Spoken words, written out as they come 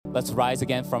Let's rise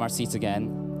again from our seats again,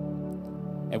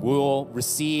 and we will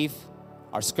receive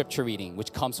our scripture reading,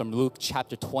 which comes from Luke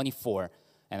chapter 24,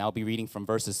 and I'll be reading from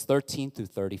verses 13 through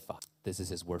 35. This is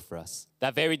his word for us.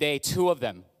 That very day, two of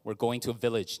them were going to a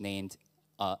village named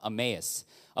Emmaus,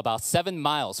 about 7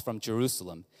 miles from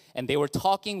Jerusalem, and they were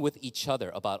talking with each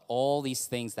other about all these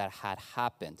things that had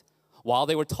happened. While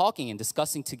they were talking and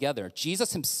discussing together,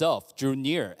 Jesus himself drew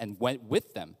near and went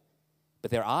with them,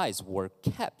 but their eyes were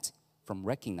kept from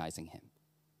recognizing him.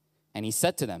 And he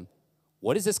said to them,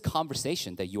 "What is this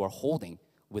conversation that you are holding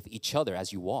with each other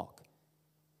as you walk?"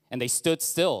 And they stood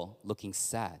still, looking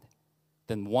sad.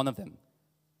 Then one of them,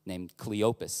 named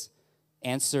Cleopas,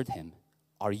 answered him,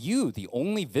 "Are you the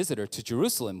only visitor to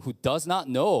Jerusalem who does not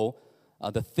know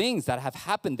the things that have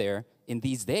happened there in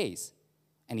these days?"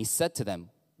 And he said to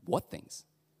them, "What things?"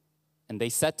 And they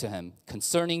said to him,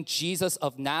 "Concerning Jesus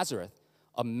of Nazareth,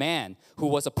 a man who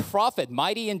was a prophet,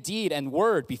 mighty in deed and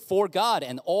word before God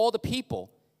and all the people,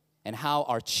 and how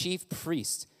our chief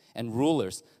priests and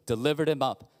rulers delivered him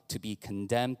up to be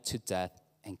condemned to death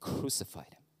and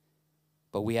crucified him.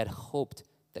 But we had hoped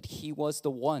that he was the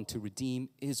one to redeem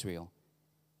Israel.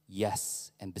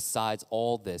 Yes, and besides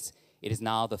all this, it is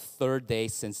now the 3rd day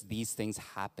since these things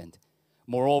happened.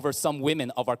 Moreover, some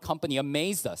women of our company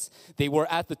amazed us. They were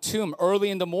at the tomb early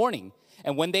in the morning,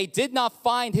 and when they did not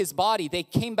find his body, they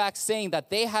came back saying that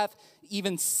they have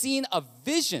even seen a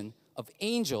vision of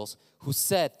angels who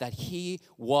said that he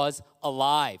was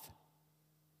alive.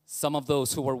 Some of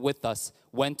those who were with us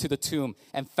went to the tomb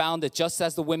and found it just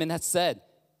as the women had said,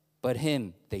 but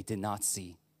him they did not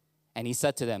see. And he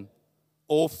said to them,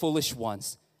 'O foolish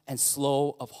ones, and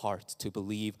slow of heart to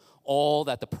believe all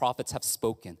that the prophets have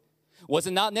spoken. Was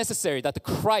it not necessary that the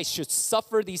Christ should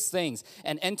suffer these things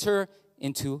and enter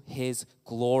into his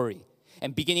glory?'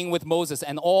 And beginning with Moses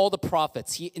and all the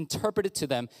prophets, he interpreted to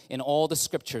them in all the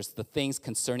scriptures the things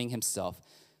concerning himself.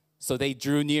 So they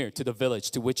drew near to the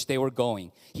village to which they were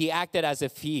going. He acted as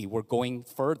if he were going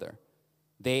further.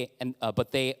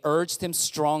 But they urged him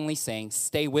strongly, saying,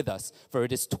 'Stay with us, for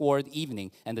it is toward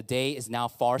evening, and the day is now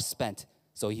far spent.'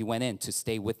 So he went in to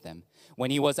stay with them.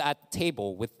 When he was at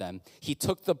table with them, he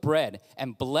took the bread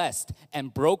and blessed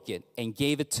and broke it and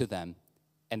gave it to them.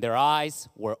 And their eyes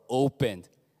were opened,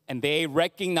 and they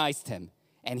recognized him,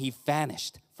 and he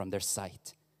vanished from their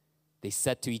sight. They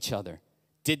said to each other,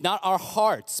 'Did not our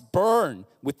hearts burn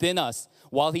within us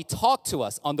while he talked to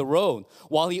us on the road,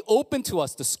 while he opened to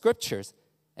us the scriptures?'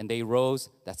 And they rose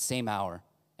that same hour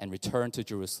and returned to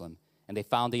Jerusalem. And they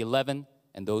found the 11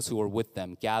 and those who were with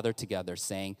them gathered together,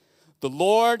 saying, 'The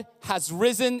Lord has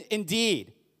risen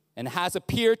indeed and has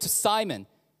appeared to Simon.'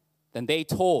 Then they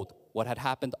told what had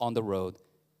happened on the road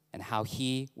and how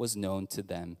he was known to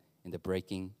them in the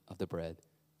breaking of the bread."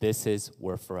 This is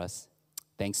word for us.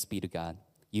 Thanks be to God.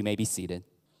 You may be seated.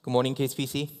 Good morning,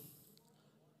 KSPC.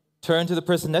 Turn to the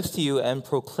person next to you and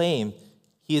proclaim,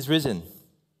 "He is risen."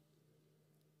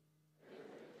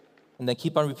 And then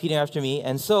keep on repeating after me,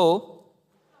 "And so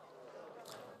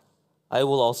I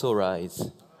will also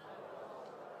rise."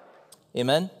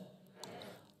 Amen?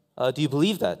 Do you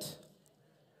believe that?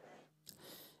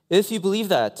 If you believe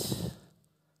that,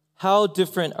 how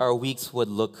different our weeks would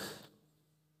look.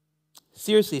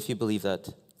 Seriously, if you believe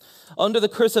that. Under the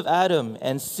curse of Adam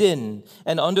and sin,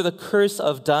 and under the curse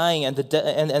of dying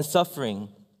and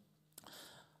suffering,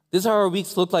 this is how our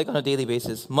weeks look like on a daily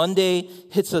basis. Monday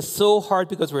hits us so hard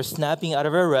because we're snapping out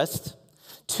of our rest.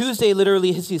 Tuesday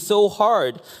literally hits you so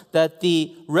hard that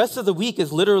the rest of the week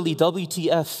is literally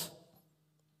WTF.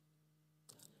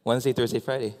 Wednesday, Thursday,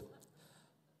 Friday.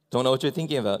 Don't know what you're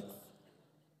thinking about.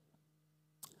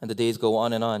 And the days go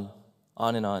on and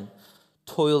on,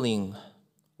 toiling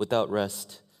without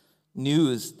rest.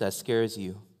 News that scares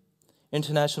you.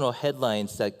 International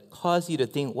headlines that cause you to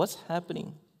think, what's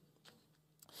happening?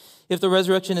 If the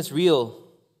resurrection is real,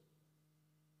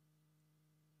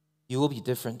 you will be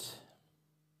different.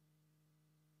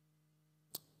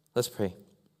 Let's pray.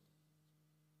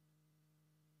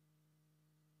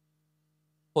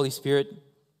 Holy Spirit,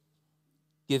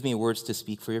 give me words to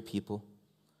speak for your people.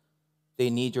 They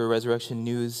need your resurrection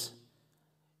news,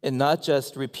 and not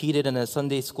just repeated in a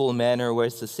Sunday school manner where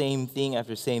it's the same thing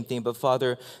after same thing, but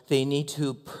Father, they need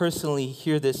to personally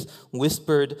hear this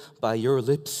whispered by your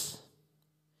lips.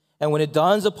 And when it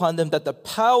dawns upon them that the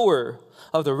power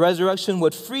of the resurrection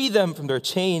would free them from their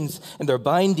chains and their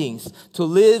bindings to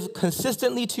live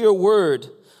consistently to your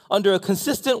word under a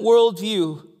consistent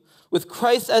worldview with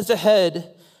Christ as the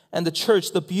head and the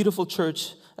church, the beautiful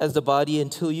church, as the body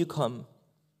until you come.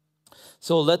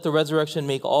 So let the resurrection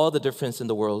make all the difference in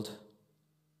the world.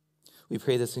 We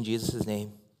pray this in Jesus'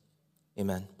 name.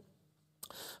 Amen.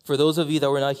 For those of you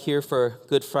that were not here for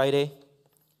Good Friday,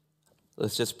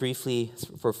 let's just briefly,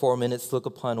 for 4 minutes, look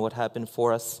upon what happened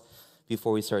for us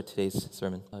before we start today's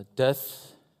sermon.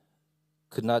 Death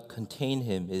could not contain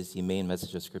him is the main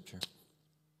message of Scripture.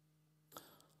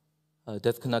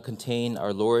 Death could not contain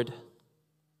our Lord,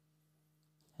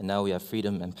 and now we have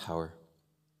freedom and power.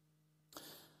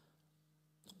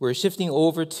 We're shifting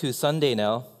over to Sunday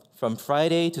now, from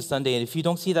Friday to Sunday, and if you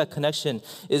don't see that connection,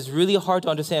 it's really hard to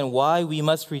understand why we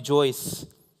must rejoice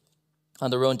on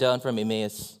the road down from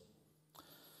Emmaus.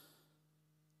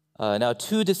 Now,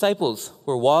 2 disciples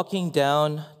were walking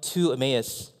down to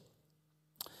Emmaus.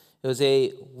 It was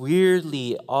a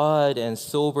weirdly odd and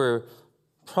sober,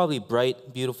 probably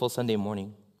bright, beautiful Sunday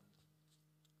morning.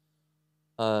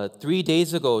 3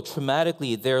 days ago,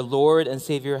 traumatically, their Lord and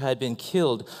Savior had been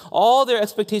killed. All their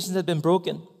expectations had been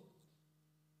broken.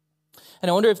 And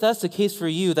I wonder if that's the case for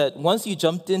you, that once you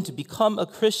jumped in to become a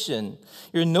Christian,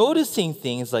 you're noticing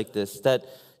things like this, that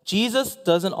Jesus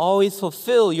doesn't always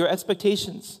fulfill your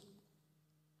expectations.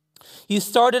 You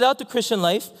started out the Christian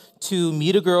life to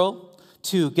meet a girl,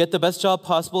 to get the best job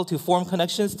possible, to form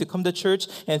connections, to come to church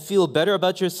and feel better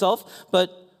about yourself,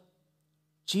 but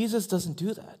Jesus doesn't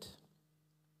do that.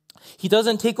 He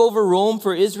doesn't take over Rome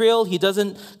for Israel. He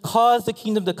doesn't cause the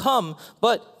kingdom to come,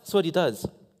 but that's what he does.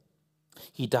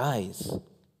 He dies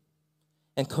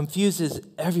and confuses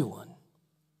everyone.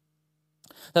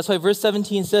 That's why verse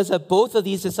 17 says that both of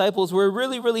these disciples were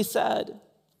really, really sad.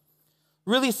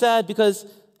 Really sad because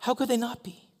how could they not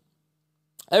be?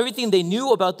 Everything they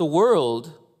knew about the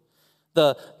world,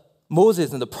 the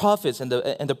Moses and the prophets and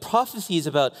the prophecies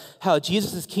about how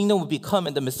Jesus' kingdom would become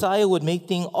and the Messiah would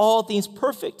make all things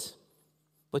perfect.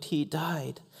 But he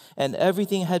died and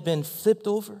everything had been flipped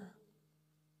over.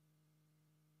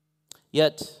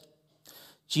 Yet,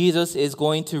 Jesus is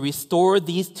going to restore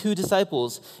these 2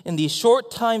 disciples in the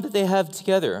short time that they have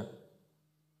together.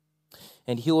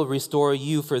 And he will restore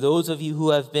you for those of you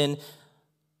who have been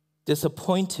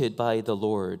disappointed by the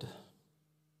Lord.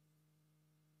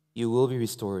 You will be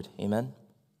restored. Amen?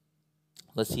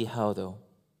 Let's see how, though.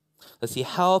 Let's see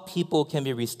how people can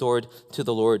be restored to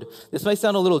the Lord. This might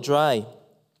sound a little dry,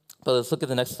 but let's look at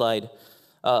the next slide.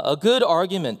 A good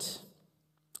argument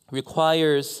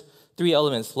requires 3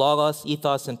 elements: logos,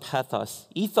 ethos, and pathos.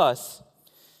 Ethos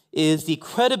is the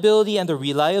credibility and the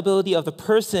reliability of the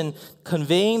person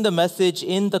conveying the message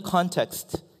in the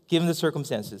context, given the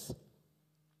circumstances.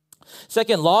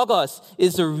 Second, logos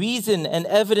is the reason and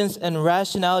evidence and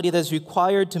rationality that is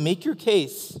required to make your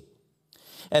case.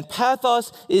 And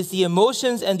pathos is the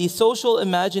emotions and the social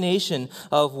imagination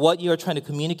of what you are trying to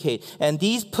communicate. And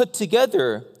these put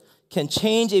together can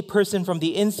change a person from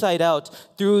the inside out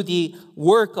through the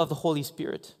work of the Holy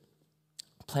Spirit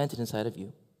planted inside of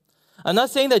you. I'm not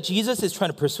saying that Jesus is trying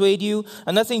to persuade you.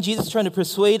 I'm not saying Jesus is trying to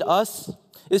persuade us.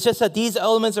 It's just that these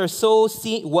elements are so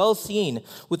well seen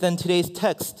within today's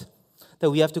text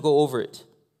that we have to go over it.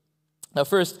 Now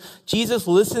first, Jesus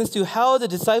listens to how the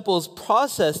disciples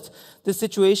processed the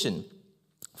situation.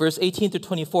 Verse 18 to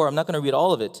 24, I'm not going to read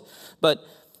all of it, but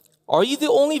are you the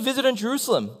only visitor in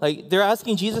Jerusalem? Like, they're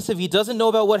asking Jesus if he doesn't know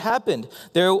about what happened.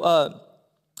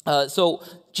 So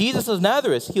Jesus of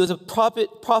Nazareth, he was a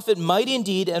prophet mighty in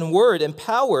deed and word and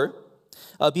power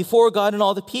before God and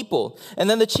all the people. And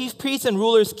then the chief priests and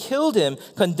rulers killed him,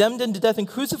 condemned him to death, and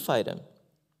crucified him.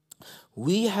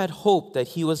 We had hoped that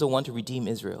he was the one to redeem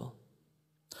Israel.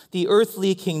 The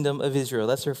earthly kingdom of Israel.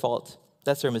 That's their fault.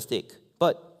 That's their mistake.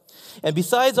 And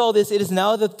besides all this, it is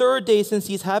now the 3rd day since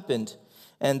he's happened.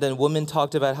 And then women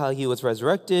talked about how he was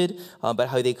resurrected, but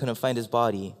how they couldn't find his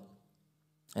body.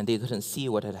 And they couldn't see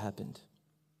what had happened.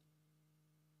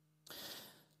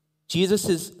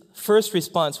 Jesus' first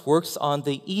response works on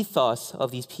the ethos of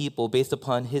these people based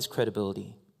upon his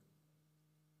credibility.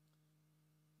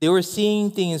 They were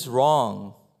seeing things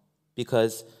wrong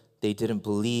because they didn't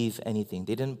believe anything.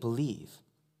 They didn't believe.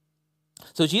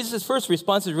 So Jesus' first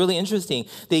response is really interesting.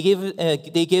 They give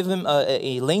him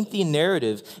a lengthy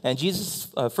narrative, and Jesus'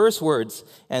 first words,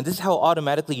 and this is how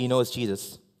automatically you know it's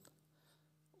Jesus.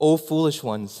 "O foolish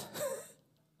ones."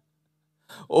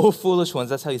 "O foolish ones,"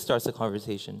 that's how he starts the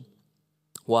conversation.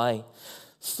 Why?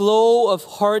 "Slow of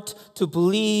heart to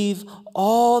believe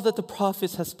all that the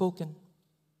prophets have spoken."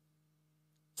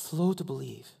 Slow to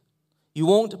believe. You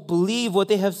won't believe what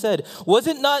they have said. Was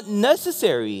it not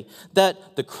necessary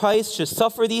that the Christ should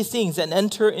suffer these things and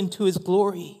enter into his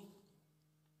glory?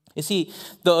 You see,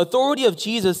 the authority of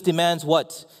Jesus demands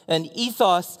what? An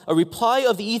ethos, a reply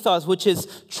of the ethos, which is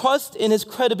trust in his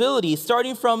credibility,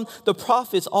 starting from the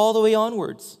prophets all the way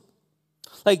onwards.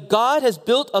 Like God has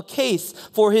built a case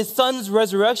for his son's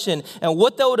resurrection and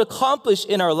what that would accomplish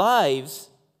in our lives.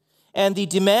 And the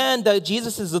demand that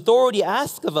Jesus' authority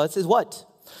asks of us is what?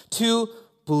 To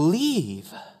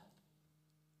believe.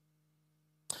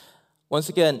 Once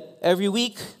again, every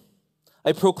week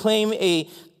I proclaim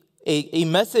a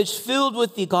message filled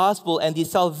with the gospel and the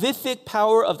salvific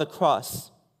power of the cross.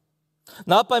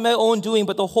 Not by my own doing,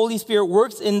 but the Holy Spirit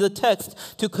works in the text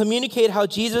to communicate how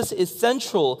Jesus is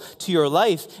central to your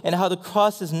life and how the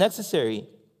cross is necessary.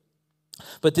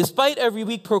 But despite every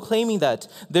week proclaiming that,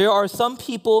 there are some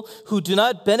people who do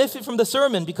not benefit from the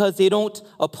sermon because they don't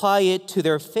apply it to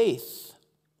their faith.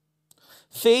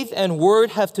 Faith and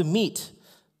word have to meet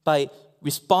by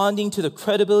responding to the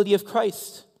credibility of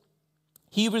Christ.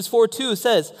 Hebrews 4:2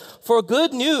 says, "For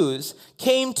good news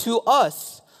came to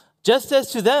us just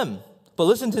as to them." But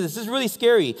listen to this. This is really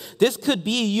scary. This could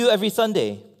be you every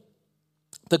Sunday.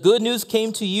 The good news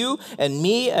came to you and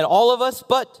me and all of us,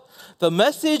 but the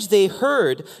message they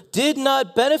heard did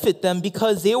not benefit them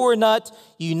because they were not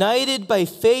united by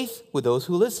faith with those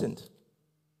who listened.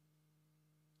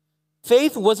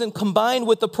 Faith wasn't combined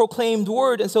with the proclaimed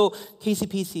word. And so,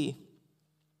 KCPC,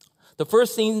 the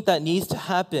first thing that needs to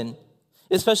happen,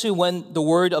 especially when the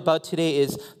word about today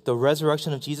is the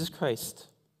resurrection of Jesus Christ,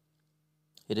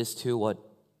 it is to what?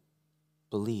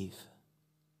 Believe.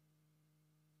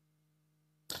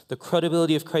 The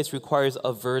credibility of Christ requires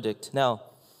a verdict. Now,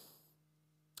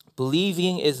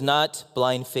 believing is not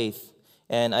blind faith.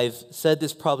 And I've said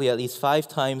this probably at least 5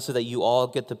 times so that you all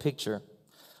get the picture.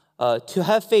 To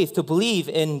have faith, to believe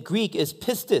in Greek is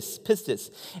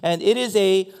pistis. And it is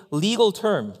a legal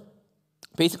term.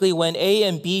 Basically, when A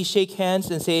and B shake hands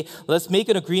and say, let's make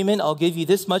an agreement, I'll give you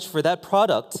this much for that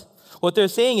product, what they're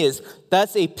saying is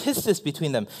that's a pistis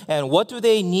between them. And what do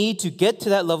they need to get to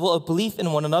that level of belief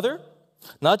in one another?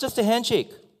 Not just a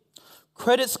handshake.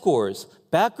 Credit scores,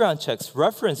 background checks,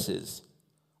 references,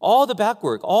 all the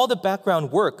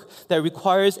background work that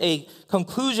requires a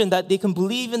conclusion that they can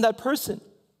believe in that person.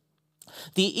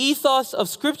 The ethos of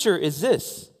Scripture is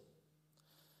this.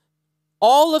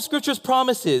 All of Scripture's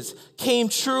promises came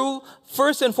true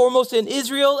first and foremost in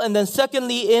Israel, and then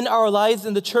secondly in our lives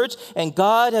in the church, and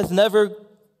God has never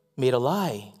made a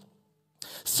lie.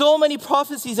 So many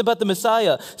prophecies about the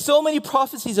Messiah, so many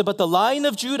prophecies about the Lion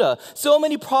of Judah, so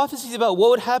many prophecies about what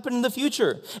would happen in the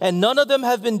future, and none of them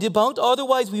have been debunked,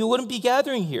 otherwise we wouldn't be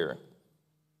gathering here.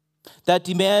 That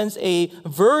demands a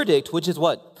verdict, which is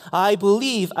what? I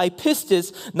believe, I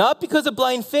pistis, not because of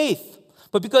blind faith,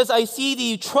 but because I see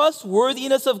the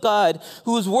trustworthiness of God,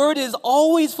 whose word is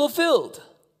always fulfilled.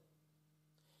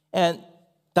 And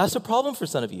that's a problem for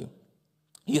some of you.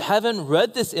 You haven't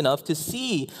read this enough to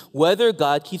see whether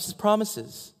God keeps his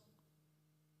promises.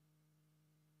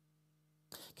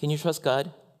 Can you trust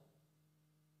God?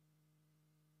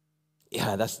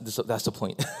 Yeah, that's the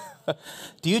point.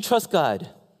 Do you trust God?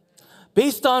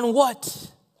 Based on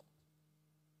what?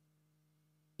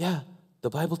 Yeah, the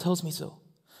Bible tells me so.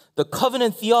 The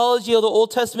covenant theology of the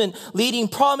Old Testament, leading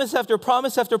promise after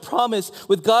promise after promise,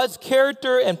 with God's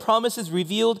character and promises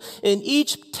revealed in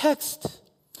each text,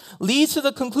 leads to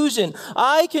the conclusion,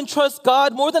 I can trust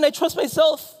God more than I trust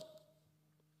myself.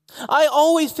 I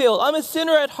always fail. I'm a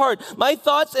sinner at heart. My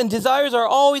thoughts and desires are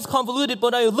always convoluted,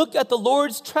 but I look at the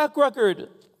Lord's track record.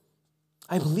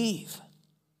 I believe.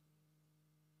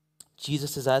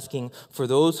 Jesus is asking for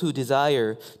those who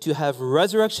desire to have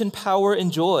resurrection power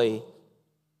and joy.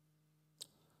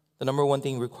 The number one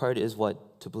thing required is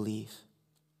what? To believe.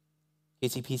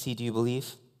 KCPC, do you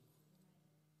believe?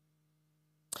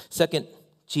 Second,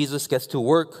 Jesus gets to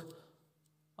work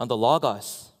on the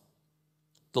Logos.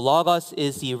 The Logos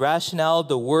is the rationale,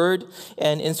 the word,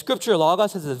 and in Scripture,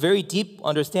 Logos has a very deep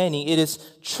understanding. It is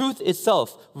truth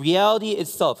itself, reality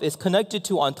itself. It's connected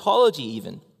to ontology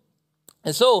even.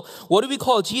 And so, what do we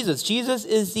call Jesus? Jesus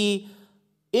is the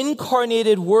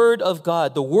incarnated Word of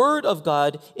God, the Word of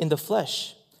God in the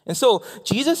flesh. And so,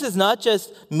 Jesus is not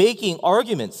just making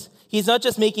arguments. He's not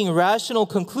just making rational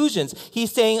conclusions.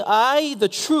 He's saying, I am the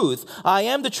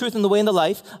truth and the way and the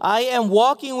life. I am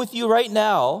walking with you right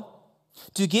now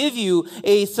to give you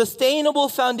a sustainable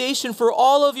foundation for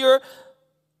all of your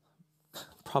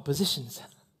propositions,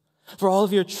 for all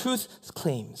of your truth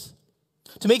claims.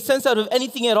 To make sense out of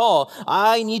anything at all,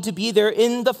 I need to be there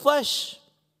in the flesh.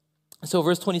 So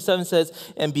verse 27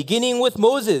 says, and beginning with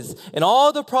Moses and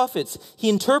all the prophets, he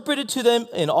interpreted to them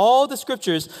in all the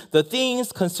scriptures the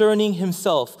things concerning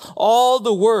himself. All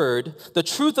the word, the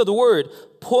truth of the word,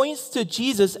 points to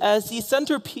Jesus as the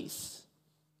centerpiece.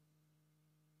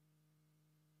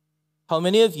 How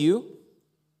many of you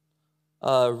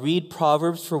read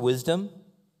Proverbs for wisdom?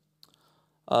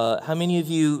 How many of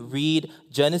you read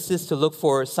Genesis to look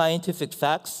for scientific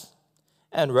facts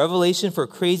and Revelation for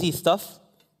crazy stuff?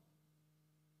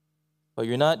 But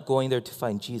you're not going there to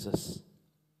find Jesus.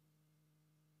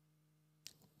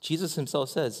 Jesus himself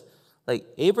says, like,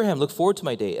 Abraham, look forward to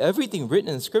my day. Everything written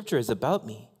in Scripture is about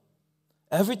me.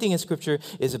 Everything in Scripture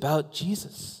is about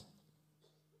Jesus.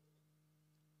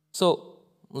 So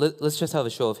let's just have a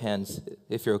show of hands,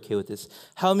 if you're okay with this.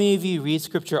 How many of you read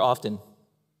Scripture often?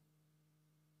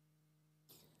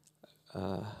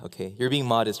 Okay, you're being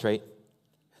modest, right?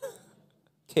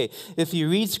 Okay, if you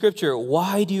read Scripture,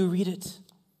 why do you read it?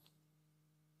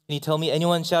 Can you tell me?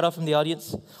 Anyone shout out from the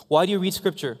audience? Why do you read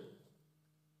Scripture?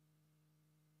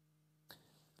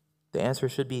 The answer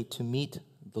should be to meet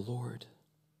the Lord,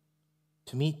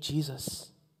 to meet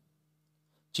Jesus.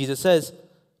 Jesus says,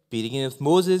 beginning with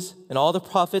Moses and all the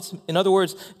prophets, in other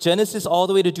words, Genesis all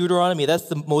the way to Deuteronomy, that's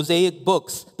the Mosaic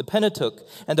books, the Pentateuch.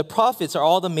 And the prophets are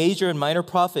all the major and minor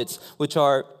prophets, which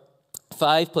are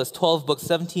 5 plus 12 books,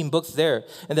 17 books there.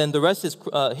 And then the rest is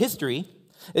history.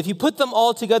 If you put them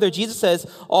all together, Jesus says,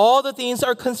 all the things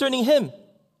are concerning him.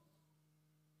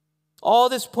 All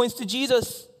this points to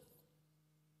Jesus.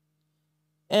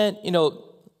 And,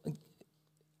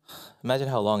 imagine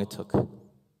how long it took.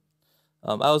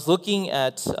 I was looking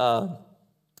at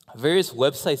various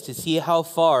websites to see how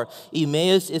far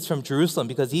Emmaus is from Jerusalem,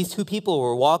 because these two people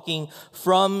were walking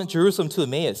from Jerusalem to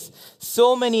Emmaus.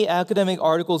 So many academic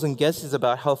articles and guesses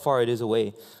about how far it is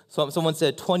away. So someone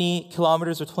said 20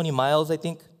 kilometers or 20 miles, I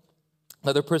think.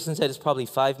 Another person said it's probably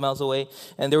 5 miles away.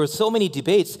 And there were so many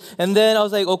debates. And then I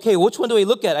was like, okay, which one do I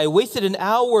look at? I wasted an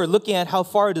hour looking at how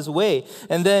far it is away.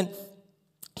 And then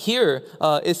here,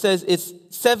 it says it's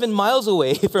 7 miles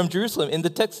away from Jerusalem in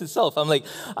the text itself. I'm like,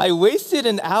 I wasted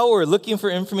an hour looking for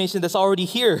information that's already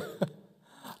here.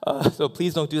 So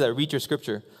please don't do that. Read your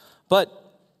Scripture. But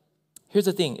here's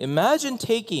the thing. Imagine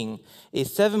taking a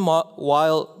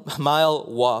 7-mile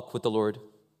walk with the Lord.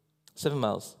 7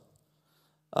 miles.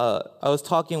 I was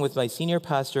talking with my senior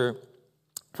pastor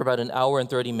for about an hour and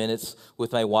 30 minutes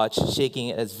with my watch, shaking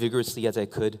it as vigorously as I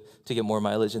could to get more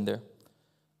mileage in there.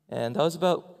 And that was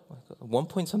about 1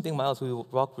 point something miles. We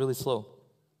walked really slow.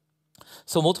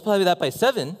 So multiply that by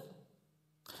 7.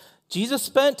 Jesus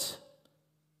spent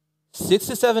 6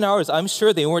 to 7 hours. I'm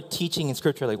sure they weren't teaching in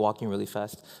Scripture like walking really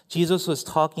fast. Jesus was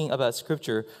talking about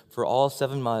Scripture for all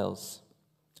 7 miles,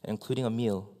 including a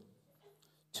meal,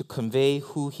 to convey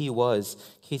who he was.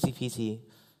 KCPC,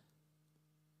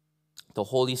 the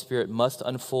Holy Spirit must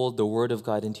unfold the Word of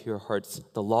God into your hearts.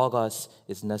 The Logos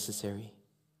is necessary.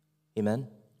 Amen?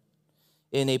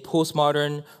 In a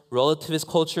postmodern relativist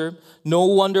culture, no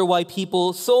wonder why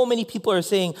so many people are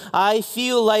saying, I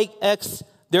feel like X,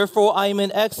 therefore I am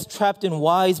an X trapped in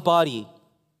Y's body.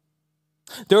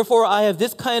 Therefore, I have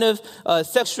this kind of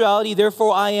sexuality,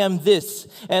 therefore I am this.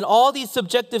 And all these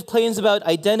subjective claims about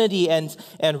identity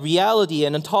and reality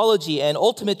and ontology and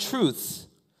ultimate truths,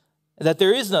 that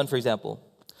there is none, for example.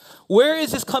 Where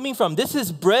is this coming from? This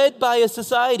is bred by a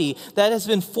society that has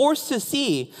been forced to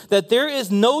see that there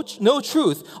is no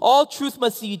truth. All truth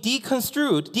must be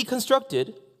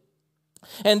deconstructed.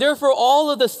 And therefore, all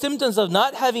of the symptoms of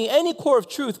not having any core of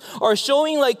truth are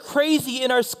showing like crazy in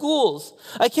our schools.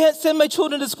 I can't send my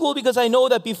children to school because I know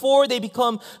that before they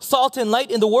become salt and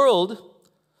light in the world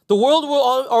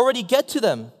will already get to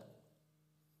them.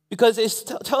 Because it's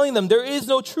telling them there is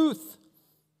no truth.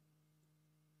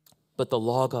 But the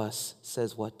Logos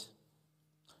says what?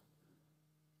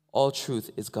 All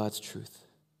truth is God's truth.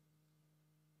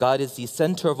 God is the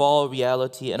center of all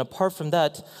reality, and apart from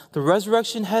that, the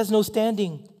resurrection has no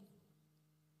standing.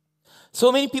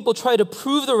 So many people try to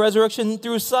prove the resurrection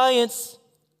through science.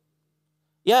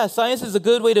 Yeah, science is a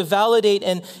good way to validate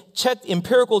and check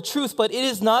empirical truth, but it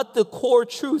is not the core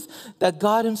truth that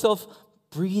God himself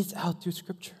breathes out through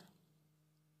Scripture.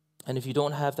 And if you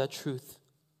don't have that truth,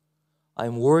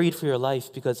 I'm worried for your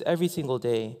life, because every single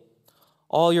day,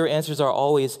 all your answers are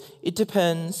always, it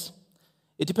depends.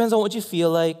 It depends on what you feel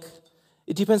like.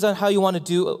 It depends on how you want to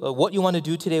do, what you want to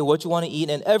do today, what you want to eat,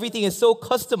 and everything is so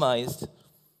customized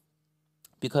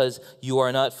because you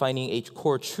are not finding a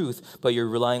core truth, but you're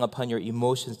relying upon your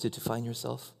emotions to define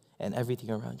yourself and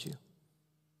everything around you.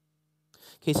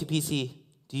 KCPC,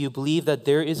 do you believe that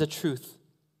there is a truth?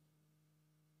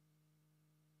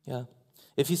 Yeah.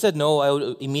 If you said no, I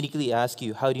would immediately ask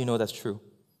you, how do you know that's true?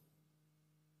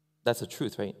 That's a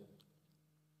truth, right?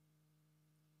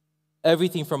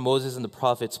 Everything from Moses and the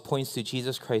prophets points to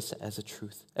Jesus Christ as a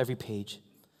truth. Every page.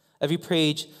 Every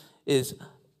page is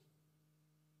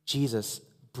Jesus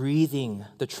breathing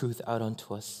the truth out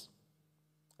onto us.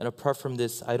 And apart from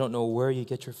this, I don't know where you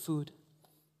get your food.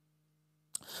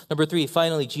 Number 3,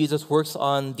 finally, Jesus works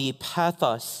on the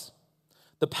pathos.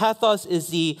 The pathos is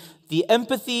the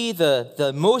empathy, the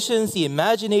emotions, the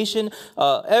imagination,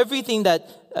 everything that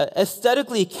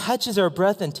aesthetically catches our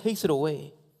breath and takes it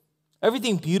away.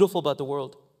 Everything beautiful about the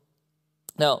world.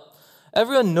 Now,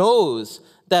 everyone knows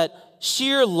that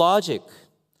sheer logic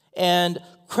and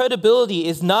credibility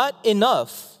is not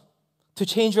enough to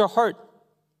change your heart.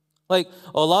 Like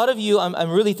a lot of you, I'm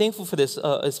really thankful for this,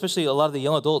 especially a lot of the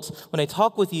young adults. When I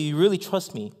talk with you, you really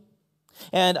trust me.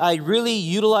 And I really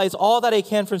utilize all that I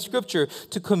can from Scripture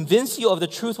to convince you of the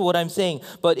truth of what I'm saying.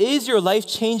 But is your life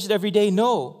changed every day?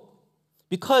 No.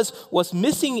 Because what's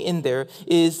missing in there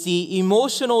is the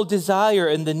emotional desire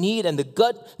and the need and the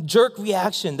gut jerk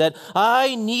reaction that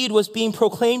I need what's being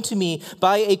proclaimed to me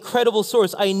by a credible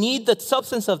source. I need the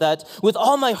substance of that with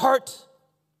all my heart.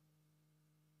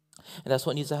 And that's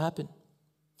what needs to happen.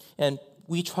 And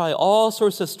we try all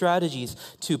sorts of strategies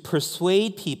to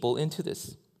persuade people into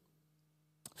this.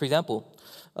 For example,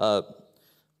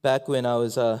 back when I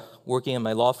was working in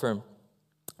my law firm,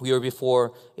 we were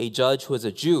before a judge who was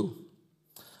a Jew.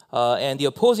 And the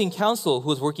opposing counsel who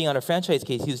was working on a franchise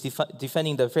case, he was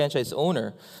defending the franchise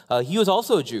owner. He was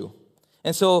also a Jew.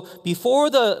 And so before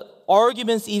the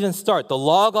arguments even start, the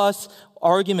logos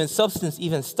argument substance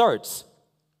even starts,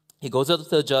 he goes up to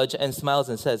the judge and smiles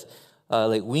and says,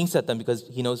 winks at them because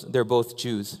he knows they're both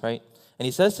Jews, right? And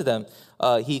he says to them,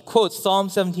 he quotes Psalm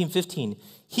 17:15,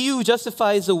 "He who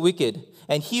justifies the wicked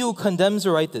and he who condemns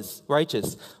the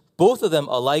righteous, both of them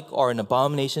alike are an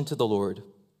abomination to the Lord."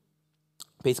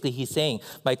 Basically, he's saying,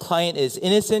 my client is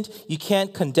innocent. You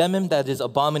can't condemn him. That is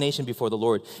abomination before the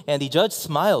Lord. And the judge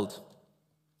smiled.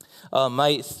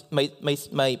 My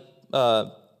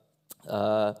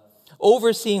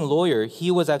overseeing lawyer, he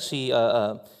was actually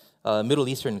a Middle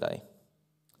Eastern guy.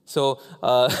 So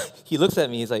he looks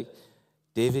at me. He's like,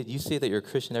 "David, you say that you're a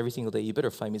Christian every single day. You better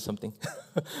find me something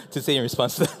to say in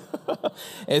response to that."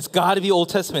 And it's got to be Old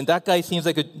Testament. That guy seems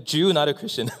like a Jew, not a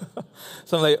Christian.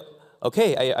 So I'm like,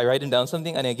 okay, I write him down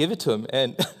something and I give it to him.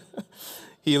 And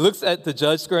he looks at the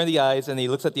judge square in the eyes and he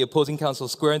looks at the opposing counsel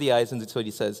square in the eyes, and that's what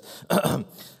he says.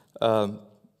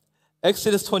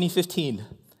 Exodus 20:15,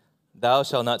 "Thou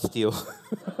shalt not steal."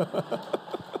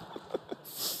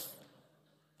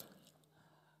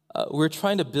 We're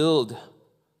trying to build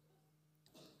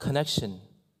connection,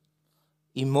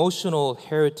 emotional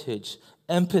heritage,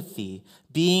 empathy,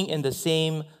 being in the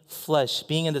same flesh,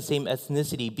 being in the same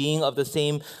ethnicity, being of the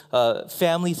same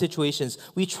family situations.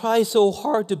 We try so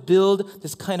hard to build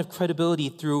this kind of credibility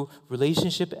through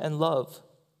relationship and love.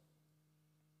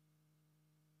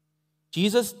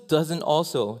 Jesus doesn't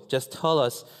also just tell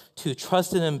us to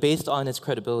trust in him based on his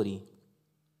credibility.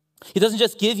 He doesn't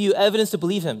just give you evidence to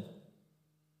believe him.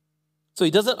 So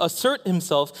he doesn't assert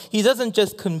himself. He doesn't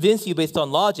just convince you based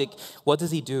on logic. What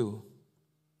does he do?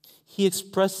 He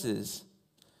expresses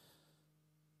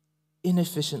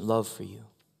inefficient love for you.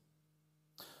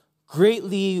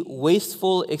 Greatly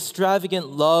wasteful, extravagant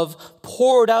love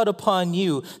poured out upon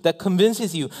you that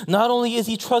convinces you, not only is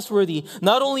he trustworthy,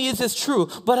 not only is this true,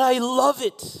 but I love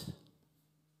it.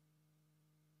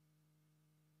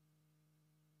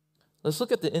 Let's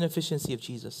look at the inefficiency of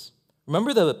Jesus.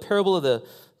 Remember the parable of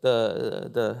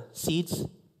the seeds?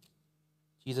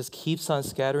 Jesus keeps on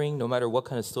scattering no matter what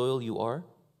kind of soil you are.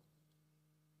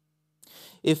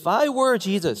 If I were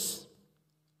Jesus,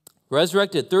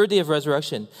 resurrected, third day of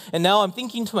resurrection, and now I'm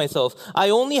thinking to myself, I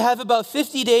only have about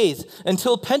 50 days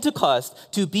until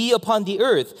Pentecost to be upon the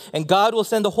earth, and God will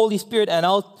send the Holy Spirit and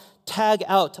I'll tag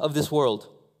out of this world.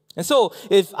 And so,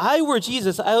 if I were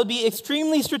Jesus, I would be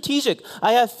extremely strategic.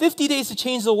 I have 50 days to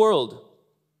change the world.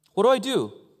 What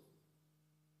do?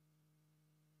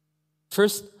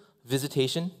 First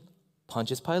visitation,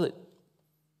 Pontius Pilate.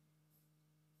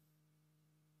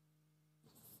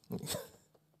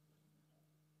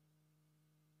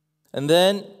 And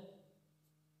then,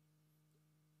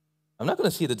 I'm not going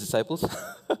to see the disciples.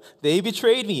 They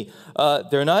betrayed me.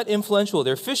 They're not influential.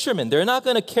 They're fishermen. They're not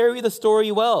going to carry the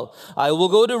story well. I will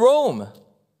go to Rome.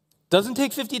 Doesn't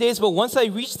take 50 days, but once I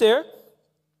reach there,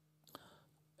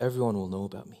 everyone will know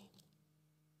about me.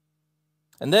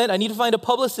 And then I need to find a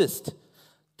publicist.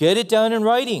 Get it down in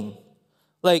writing.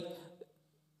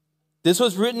 This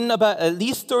was written about at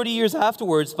least 30 years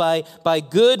afterwards by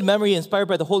good memory inspired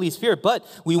by the Holy Spirit. But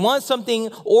we want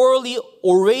something orally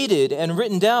orated and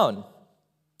written down.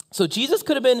 So Jesus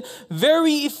could have been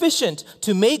very efficient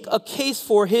to make a case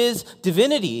for his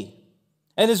divinity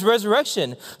and his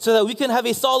resurrection so that we can have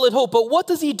a solid hope. But what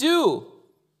does he do?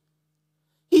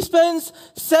 He spends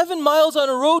 7 miles on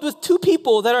a road with 2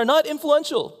 people that are not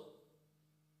influential.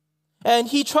 And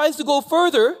he tries to go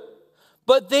further,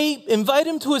 but they invite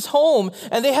him to his home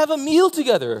and they have a meal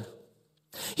together.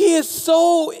 He is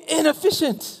so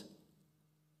inefficient.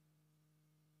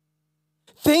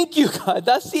 Thank you, God.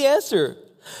 That's the answer.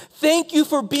 Thank you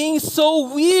for being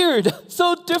so weird,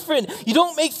 so different. You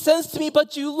don't make sense to me,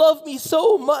 but you love me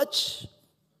so much.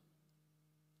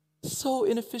 So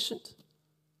inefficient.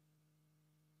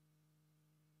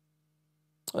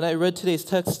 When I read today's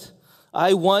text,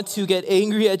 I want to get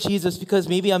angry at Jesus because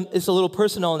maybe it's a little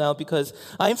personal now because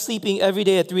I'm sleeping every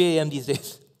day at 3 a.m. these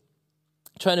days.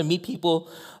 Trying to meet people,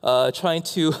 trying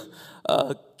to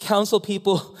counsel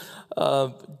people,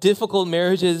 difficult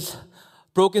marriages,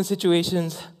 broken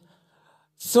situations.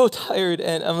 So tired,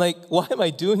 and I'm like, why am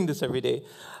I doing this every day?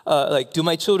 Do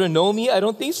my children know me? I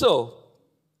don't think so.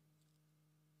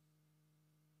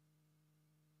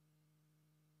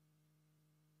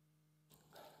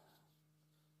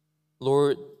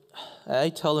 Lord, I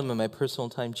tell him in my personal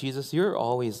time, Jesus, you're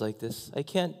always like this. I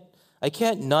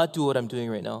can't not do what I'm doing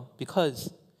right now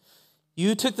because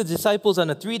you took the disciples on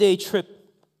a 3-day trip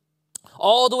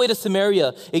all the way to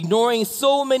Samaria, ignoring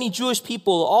so many Jewish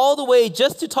people, all the way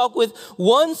just to talk with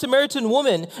one Samaritan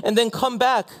woman and then come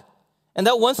back. And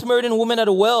that one Samaritan woman at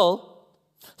a well,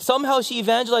 somehow she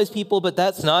evangelized people, but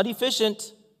that's not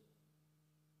efficient.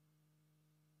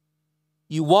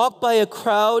 You walk by a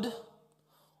crowd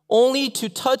only to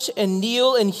touch and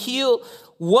kneel and heal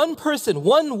one person,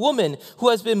 one woman who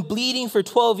has been bleeding for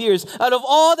 12 years. Out of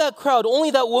all that crowd,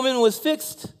 only that woman was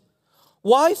fixed.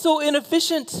 Why so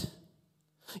inefficient?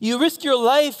 You risk your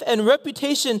life and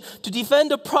reputation to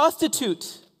defend a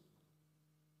prostitute.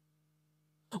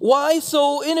 Why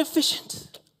so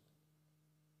inefficient?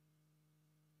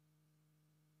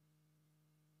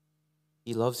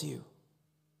 He loves you.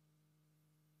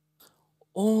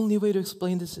 Only way to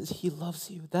explain this is he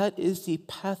loves you. That is the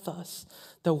pathos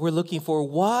that we're looking for.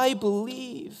 Why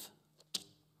believe?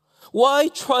 Why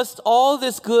trust all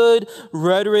this good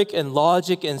rhetoric and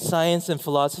logic and science and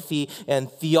philosophy and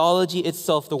theology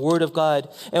itself, the Word of God?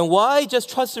 And why just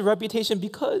trust the reputation?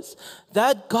 Because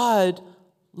that God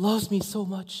loves me so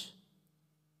much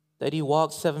that he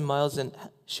walked 7 miles and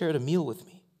shared a meal with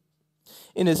me.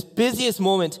 In his busiest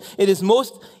moment, in his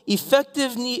most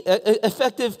effective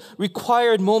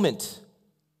required moment,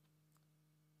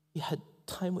 he had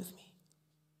time with me.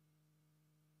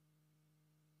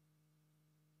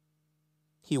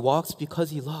 He walks because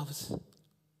he loves.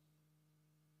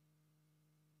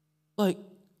 Like,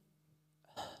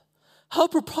 how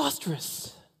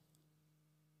preposterous.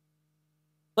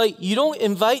 Like, you don't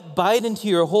invite Biden to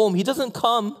your home. He doesn't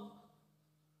come.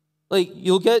 Like,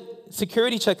 you'll get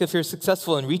security check if you're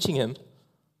successful in reaching him.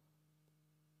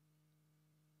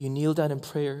 You kneel down in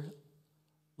prayer.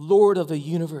 Lord of the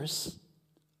universe,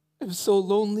 I'm so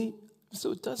lonely. I'm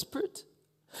so desperate.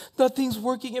 Nothing's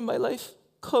working in my life.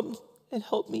 Come and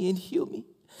help me and heal me.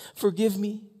 Forgive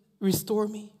me. Restore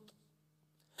me.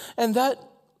 And that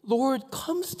Lord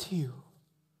comes to you.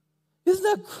 Isn't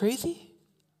that crazy?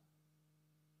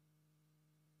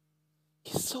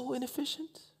 He's so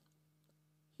inefficient.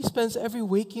 He spends every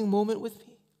waking moment with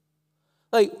me.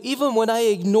 Like, even when I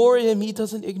ignore him, he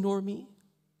doesn't ignore me.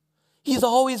 He's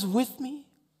always with me,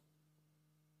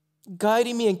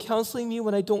 guiding me and counseling me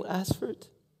when I don't ask for it.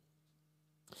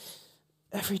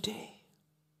 Every day.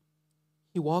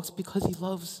 He walks because he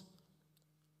loves.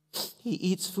 He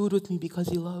eats food with me because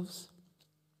he loves.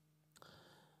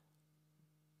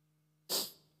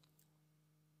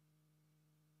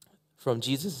 From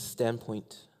Jesus'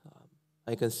 standpoint,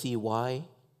 I can see why.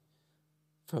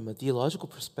 From a theological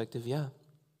perspective, yeah.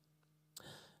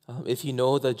 If you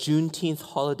know, the Juneteenth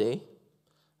holiday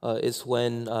is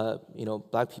when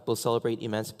Black people celebrate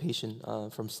emancipation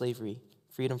from slavery,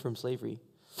 freedom from slavery.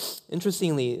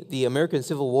 Interestingly, the American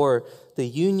Civil War, the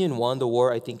Union won the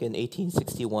war, I think, in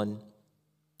 1861.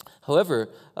 However,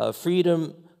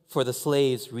 freedom for the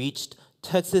slaves reached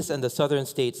Texas and the southern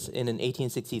states in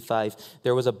 1865.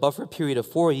 There was a buffer period of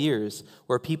 4 years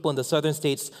where people in the southern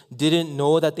states didn't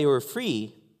know that they were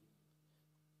free.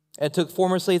 It took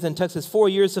former slaves in Texas 4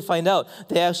 years to find out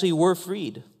they actually were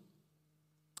freed.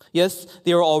 Yes,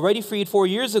 they were already freed 4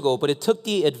 years ago, but it took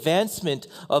the advancement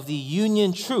of the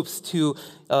Union troops to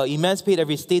emancipate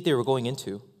every state they were going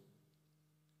into.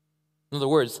 In other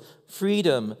words,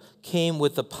 freedom came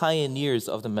with the pioneers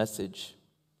of the message.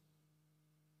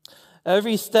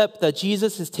 Every step that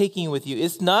Jesus is taking with you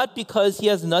is not because he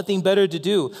has nothing better to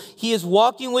do. He is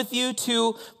walking with you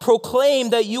to proclaim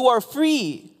that you are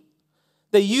free,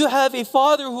 that you have a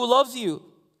Father who loves you,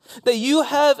 that you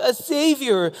have a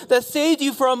Savior that saved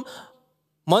you from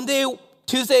Monday,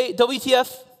 Tuesday,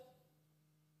 WTF,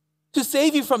 to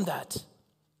save you from that.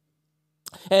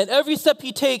 And every step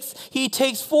he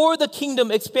takes for the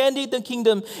kingdom, expanding the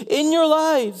kingdom in your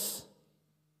lives.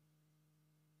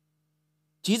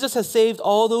 Jesus has saved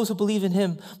all those who believe in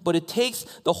him, but it takes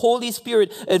the Holy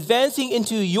Spirit advancing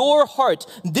into your heart,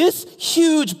 this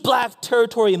huge black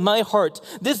territory in my heart,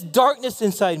 this darkness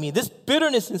inside me, this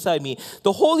bitterness inside me.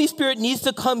 The Holy Spirit needs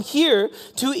to come here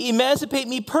to emancipate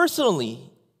me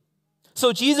personally.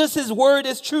 So Jesus' word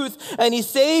is truth, and he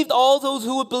saved all those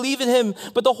who would believe in him,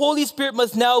 but the Holy Spirit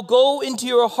must now go into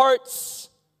your hearts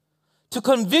to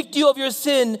convict you of your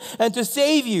sin and to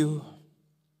save you,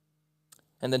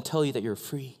 and then tell you that you're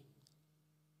free.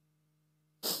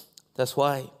 That's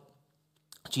why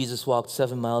Jesus walked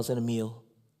 7 miles and a meal.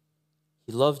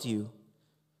 He loved you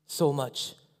so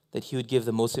much that he would give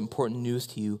the most important news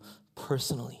to you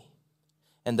personally.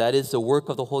 And that is the work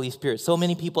of the Holy Spirit. So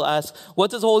many people ask, what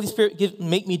does the Holy Spirit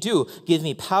make me do? Give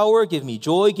me power, give me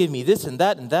joy, give me this and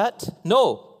that and that?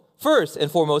 No. First and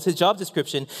foremost, his job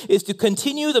description is to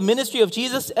continue the ministry of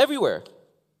Jesus everywhere.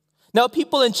 Now,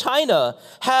 people in China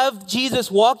have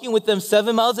Jesus walking with them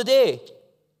 7 miles a day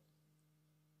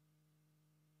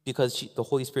because the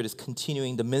Holy Spirit is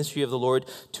continuing the ministry of the Lord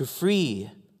to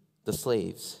free the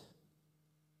slaves,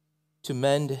 to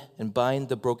mend and bind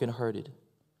the brokenhearted,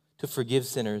 to forgive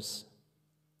sinners.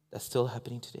 That's still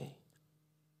happening today.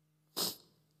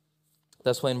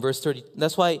 That's why in verse 30,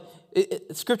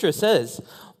 Scripture says,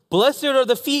 "Blessed are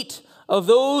the feet of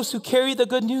those who carry the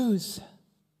good news."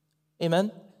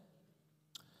 Amen.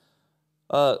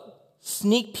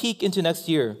 Sneak peek into next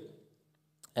year,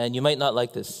 and you might not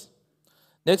like this.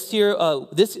 Next year,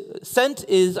 this SENT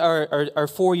is our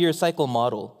 4-year cycle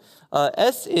model.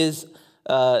 S is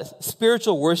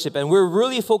spiritual worship, and we're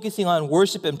really focusing on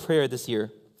worship and prayer this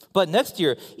year. But next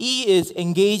year, E is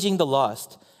engaging the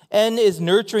lost, N is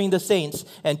nurturing the saints,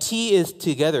 and T is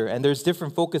together, and there's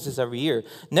different focuses every year.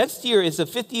 Next year is the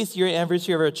 50th year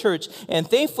anniversary of our church, and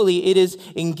thankfully it is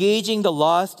engaging the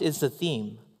lost is the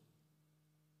theme.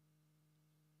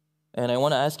 And I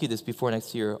want to ask you this before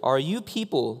next year. Are you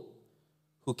people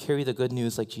who carry the good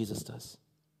news like Jesus does?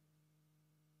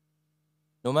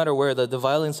 No matter where, the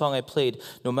violin song I played,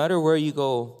 no matter where you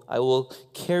go, I will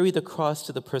carry the cross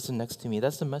to the person next to me.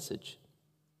 That's the message.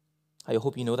 I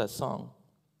hope you know that song.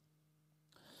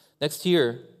 Next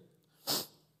year, it's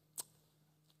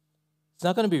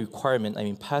not going to be a requirement. I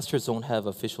mean, pastors don't have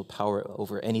official power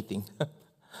over anything.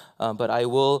 But I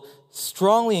will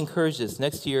strongly encourage this.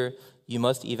 Next year, you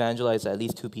must evangelize at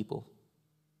least 2 people.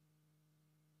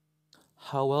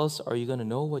 How else are you going to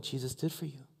know what Jesus did for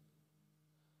you?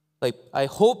 Like, I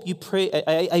hope you pray,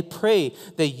 I pray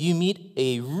that you meet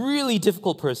a really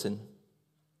difficult person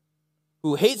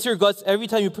who hates your guts every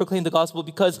time you proclaim the gospel,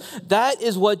 because that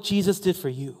is what Jesus did for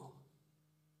you.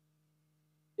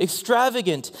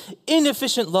 Extravagant,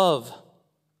 inefficient love.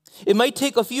 It might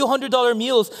take a few $100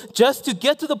 meals just to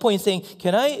get to the point saying,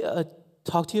 can I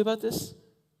talk to you about this?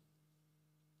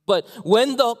 But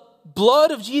when the blood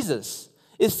of Jesus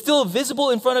is still visible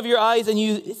in front of your eyes and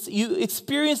you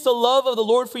experience the love of the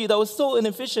Lord for you that was so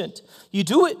inefficient, you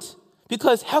do it.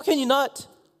 Because how can you not?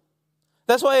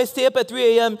 That's why I stay up at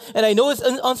 3 a.m. and I know it's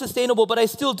unsustainable, but I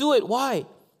still do it. Why?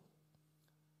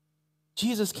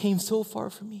 Jesus came so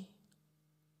far for me.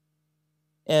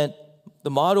 And the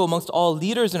motto amongst all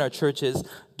leaders in our church is,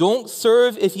 don't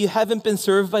serve if you haven't been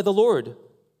served by the Lord.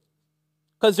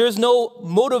 Because there's no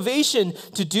motivation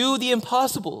to do the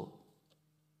impossible.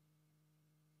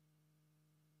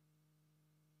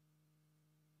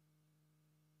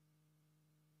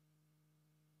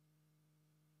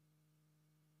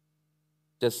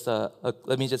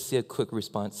 Let me just see a quick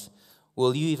response.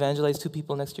 Will you evangelize 2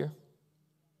 people next year?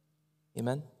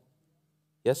 Amen?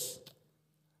 Yes?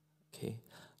 Okay.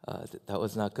 That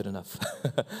was not good enough.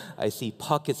 I see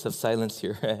pockets of silence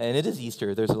here. And it is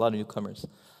Easter. There's a lot of newcomers.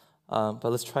 But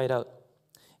let's try it out.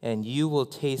 And you will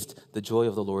taste the joy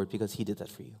of the Lord because he did that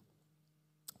for you.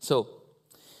 So,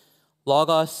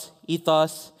 logos,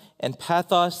 ethos, and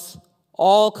pathos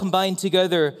all combined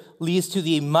together leads to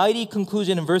the mighty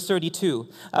conclusion in verse 32.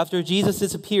 After Jesus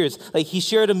disappears, like he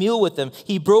shared a meal with them,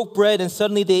 he broke bread and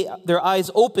suddenly their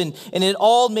eyes opened and it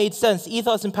all made sense.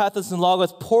 Ethos and pathos and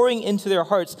logos pouring into their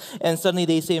hearts. And suddenly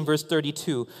they say in verse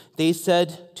 32, they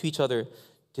said to each other,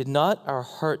 did not our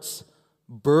hearts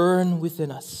burn within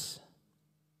us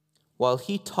while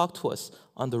he talked to us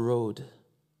on the road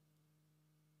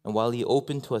and while he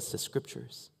opened to us the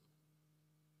scriptures?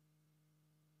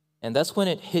 And that's when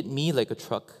it hit me like a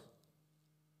truck.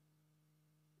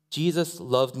 Jesus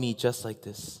loved me just like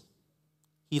this.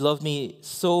 He loved me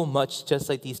so much just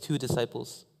like these 2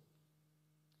 disciples.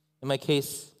 In my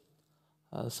case,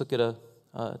 let's look at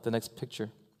the next picture.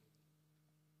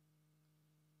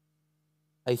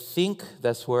 I think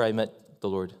that's where I met the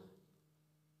Lord.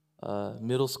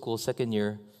 Middle school, second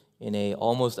year, in a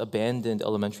almost abandoned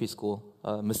elementary school.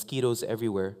 Mosquitoes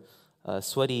everywhere.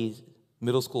 Sweaty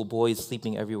middle school boys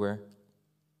sleeping everywhere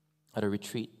at a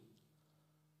retreat.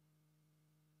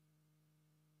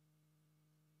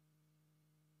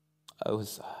 I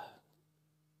was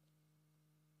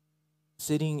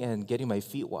sitting and getting my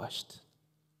feet washed.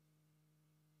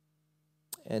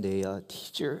 And a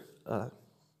teacher,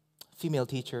 female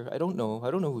teacher, I don't know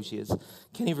who she is,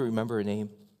 can't even remember her name.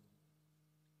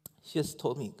 She just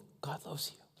told me, God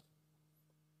loves you.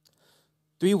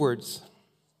 3 words.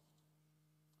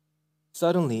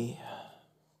 Suddenly,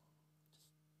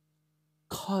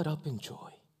 caught up in joy.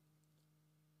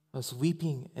 I was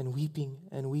weeping and weeping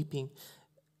and weeping.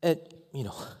 And,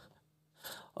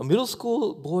 a middle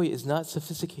school boy is not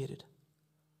sophisticated.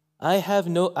 I had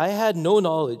no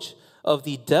knowledge of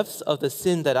the depths of the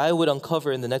sin that I would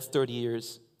uncover in the next 30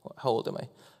 years. How old am I?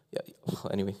 Yeah.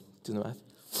 Anyway, do the math.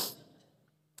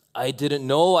 I didn't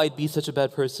know I'd be such a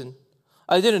bad person.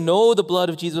 I didn't know the blood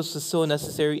of Jesus was so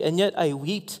necessary, and yet I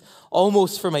wept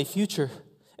almost for my future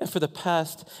and for the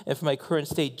past and for my current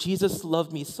state. Jesus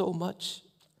loved me so much.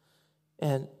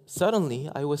 And suddenly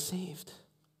I was saved.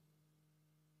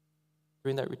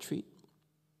 During that retreat,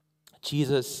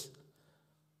 Jesus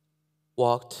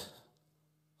walked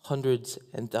hundreds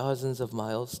and thousands of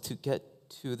miles to get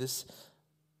to this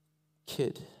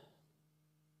kid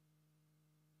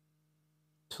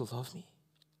to love me,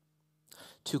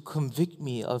 to convict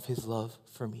me of his love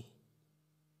for me,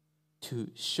 to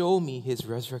show me his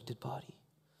resurrected body,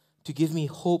 to give me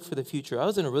hope for the future. I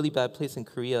was in a really bad place in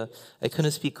Korea. I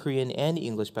couldn't speak Korean and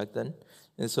English back then.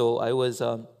 And so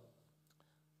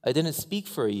I didn't speak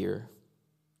for a year,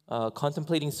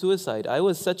 contemplating suicide. I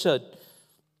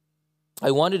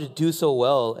wanted to do so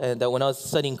well, and that when I was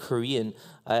studying Korean,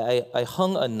 I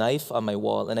hung a knife on my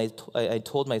wall, and I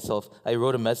told myself, I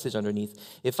wrote a message underneath,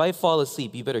 if I fall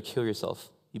asleep, you better kill yourself.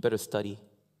 You better study.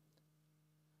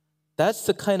 That's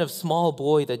the kind of small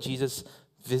boy that Jesus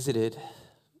visited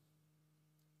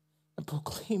and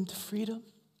proclaimed freedom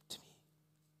to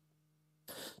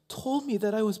me. Told me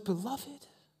that I was beloved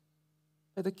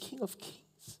by the King of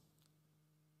Kings.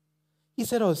 He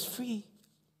said I was free.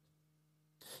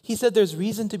 He said there's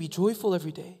reason to be joyful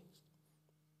every day.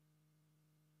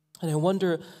 And I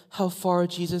wonder how far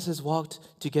Jesus has walked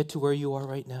to get to where you are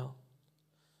right now.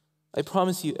 I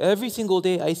promise you, every single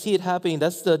day I see it happening.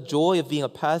 That's the joy of being a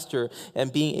pastor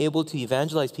and being able to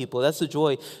evangelize people. That's the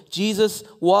joy. Jesus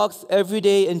walks every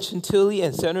day in Chantilly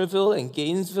and Centerville and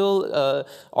Gainesville,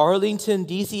 Arlington,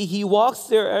 D.C. He walks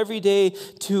there every day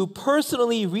to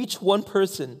personally reach one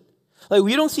person. Like,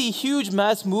 we don't see huge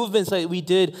mass movements like we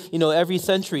did, every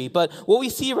century. But what we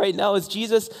see right now is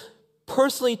Jesus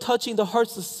personally touching the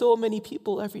hearts of so many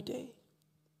people every day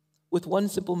with one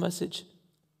simple message.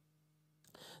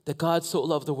 That God so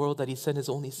loved the world that he sent his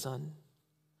only son,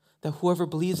 that whoever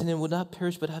believes in him would not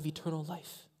perish but have eternal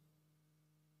life.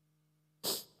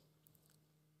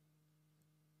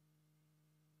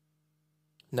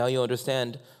 Now you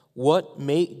understand what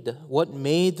made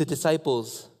the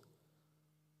disciples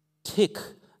tick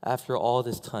after all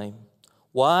this time.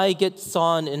 Why get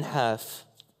sawn in half?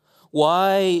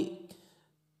 Why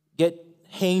get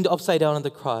hanged upside down on the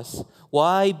cross?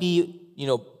 Why be,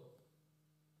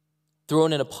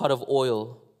 thrown in a pot of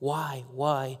oil? Why?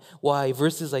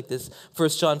 Verses like this, 1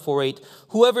 John 4:8.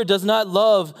 Whoever does not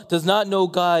love does not know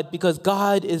God, because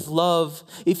God is love.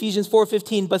 Ephesians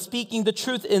 4:15. But speaking the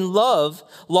truth in love,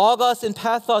 logos and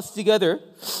pathos together,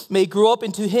 may grow up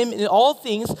into him in all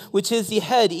things, which is the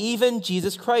head, even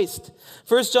Jesus Christ.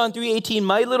 1 John 3:18.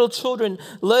 My little children,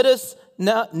 let us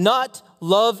not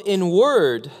love in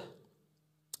word,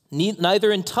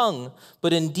 neither in tongue,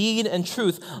 but in deed and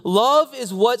truth. Love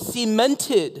is what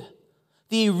cemented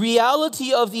the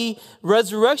reality of the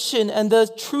resurrection and the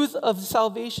truth of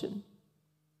salvation.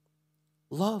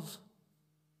 Love.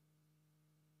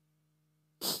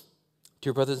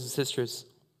 Dear brothers and sisters,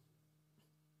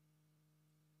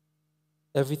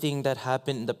 everything that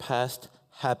happened in the past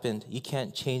happened. You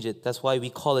can't change it. That's why we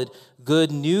call it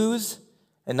good news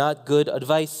and not good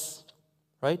advice,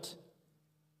 right?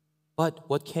 But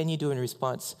what can you do in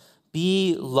response?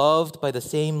 Be loved by the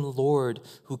same Lord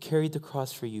who carried the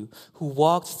cross for you, who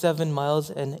walked 7 miles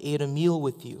and ate a meal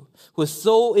with you, who was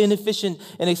so inefficient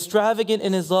and extravagant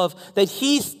in his love that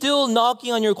he's still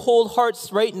knocking on your cold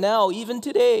hearts right now, even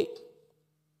today.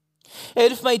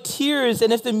 And if my tears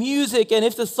and if the music and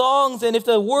if the songs and if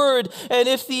the word and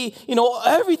if the,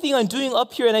 everything I'm doing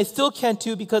up here and I still can't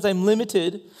do because I'm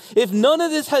limited, if none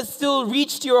of this has still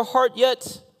reached your heart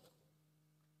yet,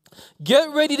 Get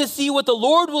ready to see what the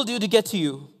Lord will do to get to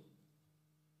you.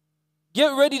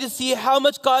 Get ready to see how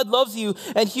much God loves you,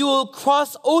 and He will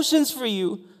cross oceans for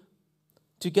you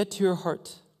to get to your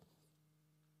heart.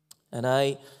 And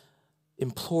I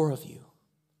implore of you,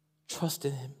 trust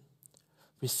in Him.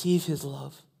 Receive His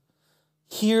love.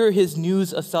 Hear His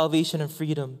news of salvation and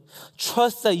freedom.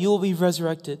 Trust that you will be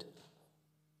resurrected.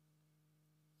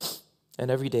 And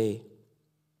every day,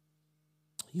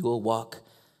 you will walk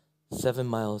 7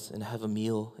 miles and have a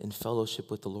meal in fellowship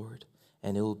with the Lord.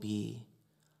 And it will be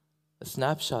a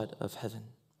snapshot of heaven.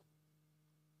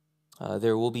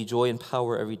 There will be joy and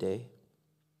power every day.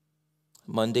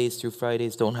 Mondays through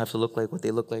Fridays don't have to look like what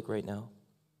they look like right now.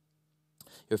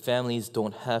 Your families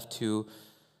don't have to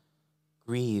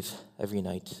grieve every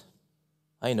night.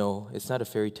 I know, it's not a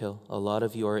fairy tale. A lot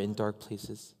of you are in dark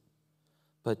places.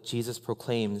 But Jesus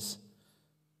proclaims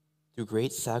through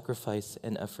great sacrifice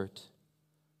and effort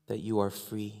that you are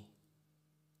free.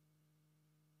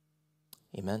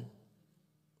 Amen.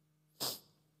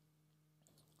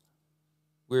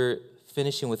 We're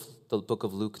finishing with the book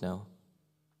of Luke now.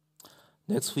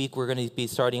 Next week, we're going to be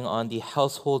starting on the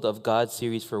Household of God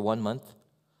series for 1 month.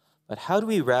 But how do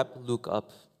we wrap Luke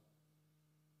up?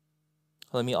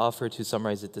 Let me offer to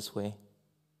summarize it this way.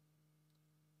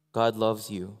 God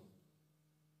loves you,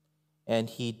 and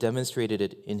He demonstrated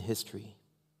it in history.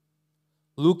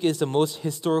 Luke is the most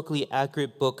historically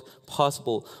accurate book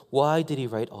possible. Why did he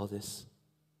write all this?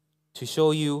 To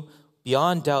show you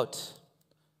beyond doubt,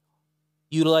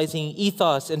 utilizing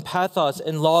ethos and pathos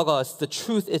and logos, the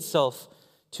truth itself,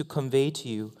 to convey to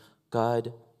you,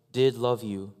 God did love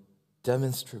you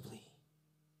demonstrably,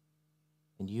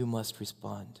 and you must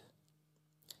respond.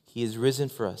 He is risen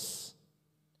for us.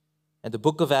 And the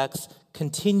book of Acts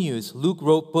continues. Luke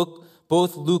wrote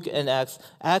both Luke and Acts.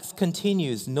 Acts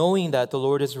continues knowing that the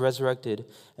Lord is resurrected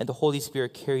and the Holy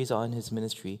Spirit carries on His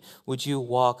ministry. Would you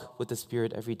walk with the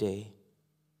Spirit every day?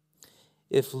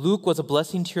 If Luke was a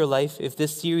blessing to your life, if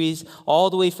this series, all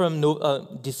the way from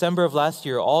December of last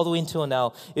year, all the way until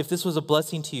now, if this was a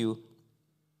blessing to you,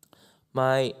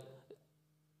 my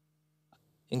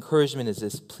encouragement is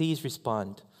this: please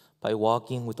respond by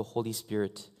walking with the Holy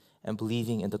Spirit and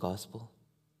believing in the gospel.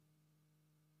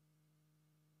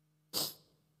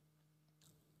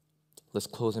 Let's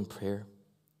close in prayer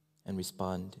and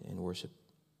respond in worship.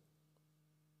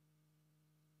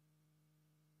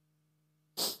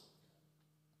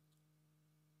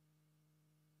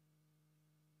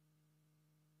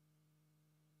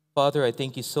 Father, I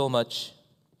thank you so much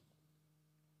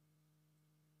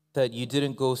that you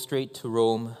didn't go straight to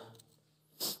Rome.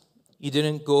 You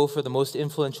didn't go for the most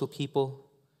influential people.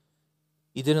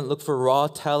 You didn't look for raw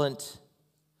talent,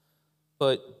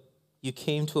 but you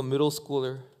came to a middle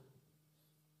schooler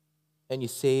and you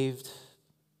saved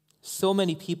so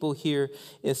many people here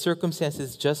in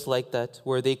circumstances just like that,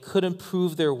 where they couldn't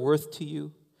prove their worth to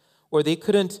you, or they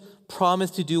couldn't promise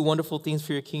to do wonderful things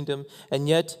for your kingdom, and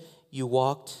yet you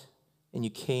walked and you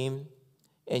came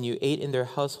and you ate in their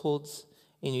households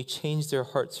and you changed their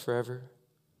hearts forever.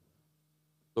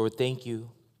 Lord, thank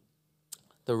you.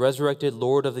 The resurrected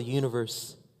Lord of the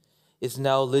universe is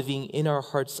now living in our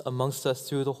hearts amongst us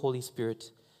through the Holy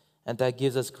Spirit, and that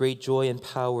gives us great joy and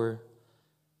power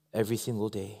every single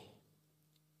day.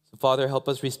 So, Father, help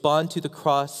us respond to the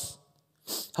cross.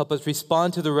 Help us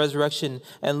respond to the resurrection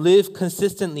and live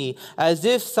consistently as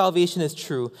if salvation is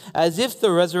true, as if the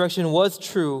resurrection was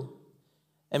true.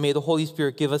 And may the Holy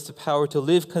Spirit give us the power to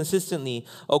live consistently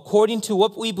according to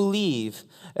what we believe.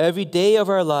 Every day of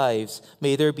our lives,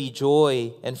 may there be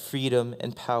joy and freedom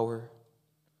and power.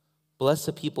 Bless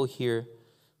the people here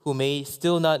who may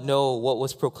still not know what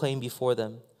was proclaimed before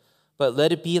them, but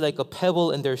let it be like a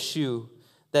pebble in their shoe,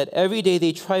 that every day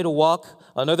they try to walk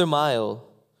another mile,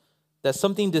 that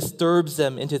something disturbs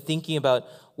them into thinking about,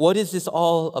 what is this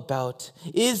all about?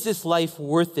 Is this life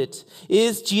worth it?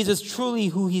 Is Jesus truly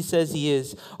who He says He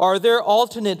is? Are there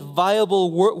alternate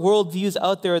viable worldviews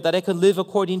out there that I could live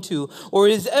according to? Or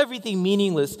is everything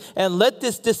meaningless? And let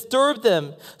this disturb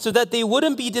them so that they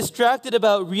wouldn't be distracted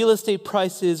about real estate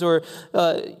prices or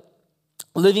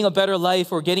living a better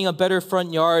life or getting a better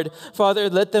front yard. Father,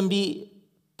 let them be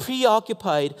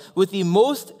preoccupied with the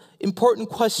most important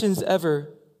questions ever.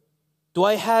 Do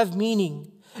I have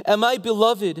meaning? Am I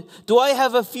beloved? Do I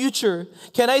have a future?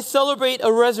 Can I celebrate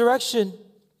a resurrection?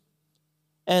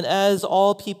 And as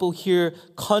all people here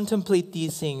contemplate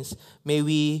these things, may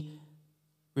we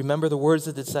remember the words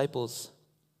of the disciples.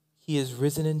 He is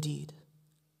risen indeed.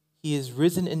 He is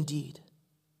risen indeed.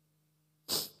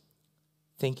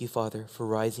 Thank you, Father, for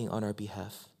rising on our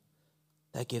behalf.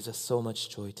 That gives us so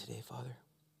much joy today, Father.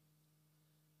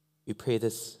 We pray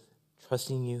this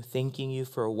trusting you, thanking you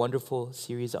for a wonderful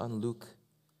series on Luke.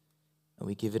 And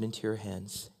we give it into your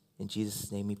hands. In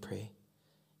Jesus' name we pray.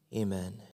 Amen.